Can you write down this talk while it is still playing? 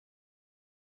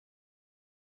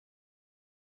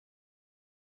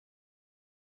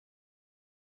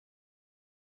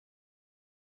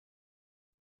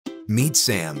Meet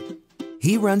Sam.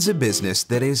 He runs a business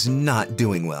that is not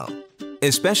doing well,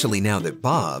 especially now that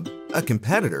Bob, a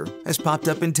competitor, has popped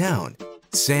up in town.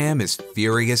 Sam is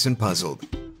furious and puzzled.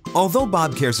 Although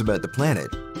Bob cares about the planet,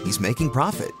 he's making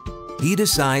profit. He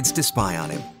decides to spy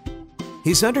on him.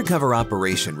 His undercover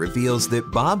operation reveals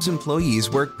that Bob's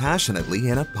employees work passionately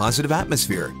in a positive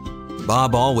atmosphere.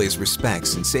 Bob always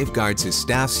respects and safeguards his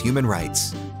staff's human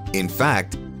rights. In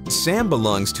fact, Sam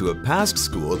belongs to a past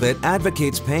school that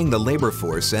advocates paying the labor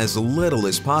force as little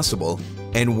as possible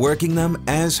and working them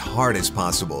as hard as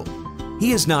possible.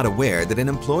 He is not aware that an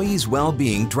employee's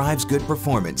well-being drives good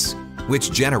performance,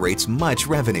 which generates much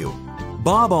revenue.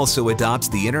 Bob also adopts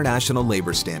the international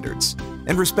labor standards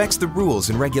and respects the rules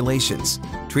and regulations,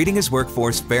 treating his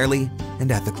workforce fairly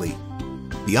and ethically.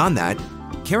 Beyond that,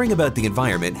 caring about the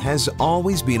environment has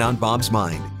always been on Bob's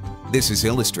mind. This is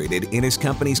illustrated in his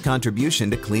company's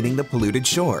contribution to cleaning the polluted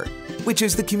shore, which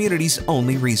is the community's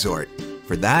only resort.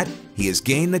 For that, he has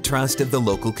gained the trust of the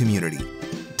local community.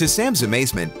 To Sam's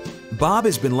amazement, Bob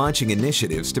has been launching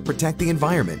initiatives to protect the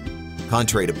environment.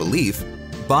 Contrary to belief,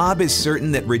 Bob is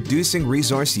certain that reducing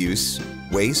resource use,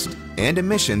 waste, and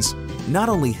emissions not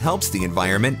only helps the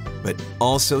environment, but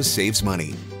also saves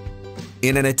money.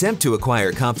 In an attempt to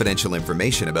acquire confidential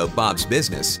information about Bob's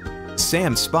business,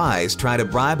 Sam's spies try to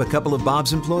bribe a couple of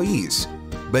Bob's employees,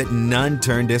 but none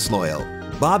turn disloyal.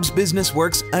 Bob's business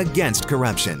works against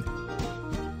corruption.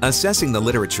 Assessing the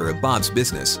literature of Bob's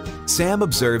business, Sam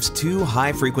observes two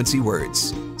high-frequency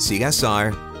words,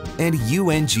 CSR and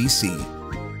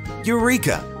UNGC.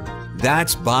 Eureka!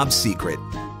 That's Bob's secret.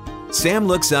 Sam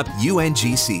looks up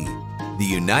UNGC, the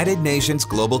United Nations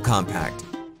Global Compact,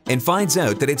 and finds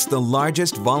out that it's the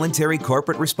largest voluntary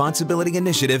corporate responsibility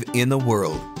initiative in the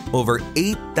world. Over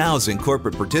 8,000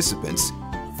 corporate participants,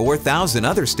 4,000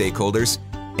 other stakeholders,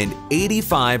 and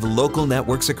 85 local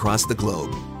networks across the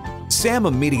globe. Sam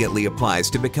immediately applies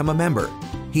to become a member.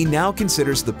 He now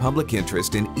considers the public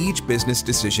interest in each business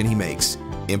decision he makes,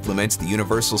 implements the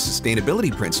universal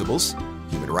sustainability principles,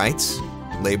 human rights,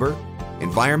 labor,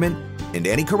 environment, and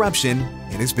anti-corruption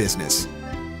in his business.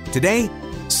 Today,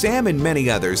 Sam and many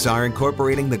others are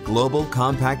incorporating the Global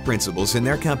Compact principles in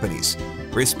their companies,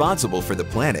 responsible for the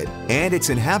planet and its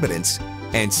inhabitants,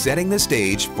 and setting the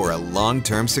stage for a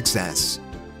long-term success.